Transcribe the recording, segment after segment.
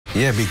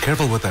Yeah, be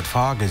careful with that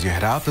fog as you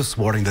head out this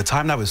morning. The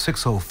time now is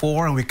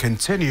 6:04, and we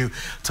continue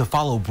to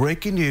follow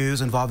breaking news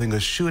involving a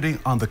shooting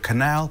on the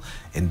canal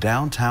in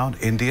downtown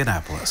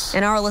Indianapolis.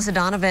 And our Alyssa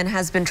Donovan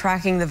has been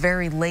tracking the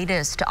very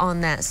latest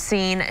on that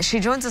scene. She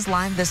joins us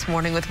live this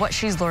morning with what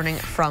she's learning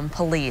from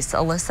police.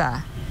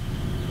 Alyssa.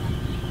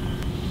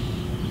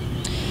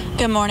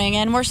 Good morning,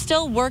 and we're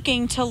still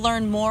working to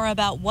learn more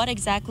about what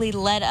exactly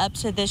led up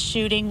to this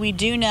shooting. We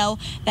do know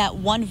that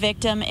one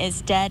victim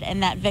is dead,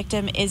 and that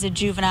victim is a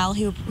juvenile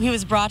who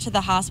was brought to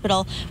the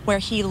hospital where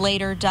he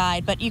later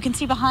died. But you can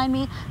see behind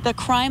me, the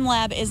crime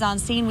lab is on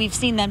scene. We've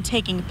seen them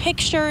taking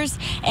pictures,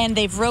 and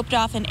they've roped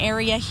off an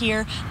area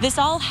here. This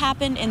all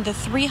happened in the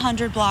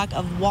 300 block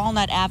of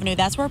Walnut Avenue.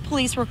 That's where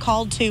police were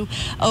called to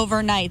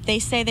overnight. They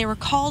say they were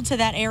called to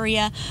that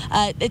area.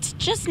 It's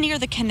just near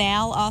the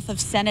canal off of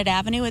Senate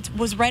Avenue. It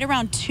was right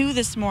around 2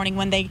 this morning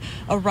when they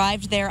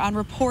arrived there on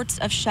reports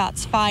of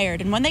shots fired.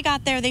 And when they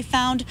got there, they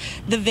found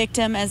the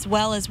victim as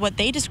well as what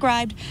they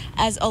described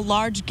as a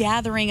large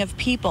gathering of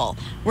people.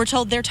 We're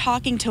told they're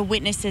talking to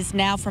witnesses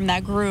now from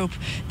that group.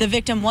 The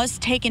victim was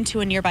taken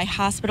to a nearby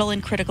hospital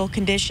in critical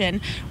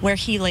condition where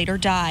he later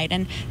died.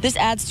 And this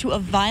adds to a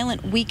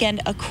violent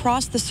weekend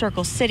across the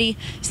Circle City.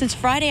 Since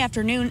Friday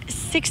afternoon,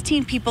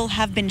 16 people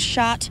have been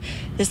shot.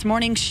 This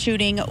morning's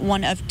shooting,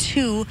 one of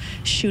 2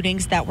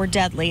 shootings that were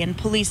deadly, and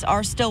police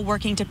are still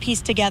working to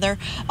piece together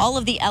all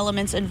of the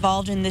elements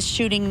involved in this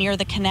shooting near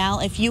the canal.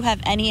 If you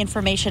have any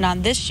information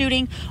on this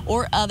shooting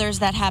or others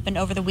that happened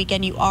over the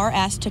weekend, you are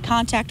asked to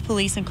contact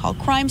police and call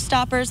Crime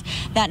Stoppers.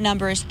 That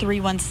number is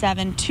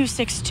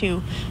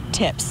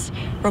 317-262-TIPS.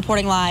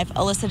 Reporting live,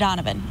 Alyssa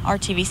Donovan,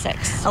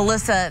 RTV6.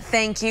 Alyssa,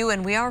 thank you.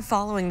 And we are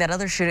following that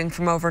other shooting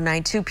from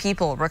overnight. 2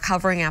 people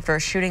recovering after a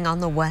shooting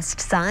on the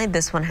west side.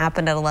 This one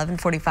happened at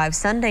 11:45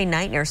 Sunday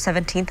night near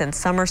 17th and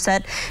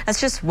Somerset. That's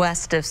just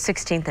west of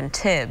 16th and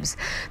Tibbs.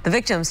 The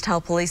victims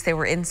tell police they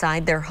were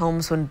inside their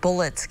homes when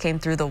bullets came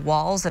through the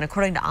walls. And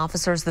according to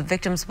officers, the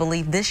victims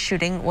believe this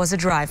shooting was a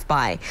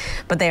drive-by,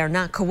 but they are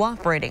not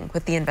cooperating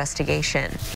with the investigation.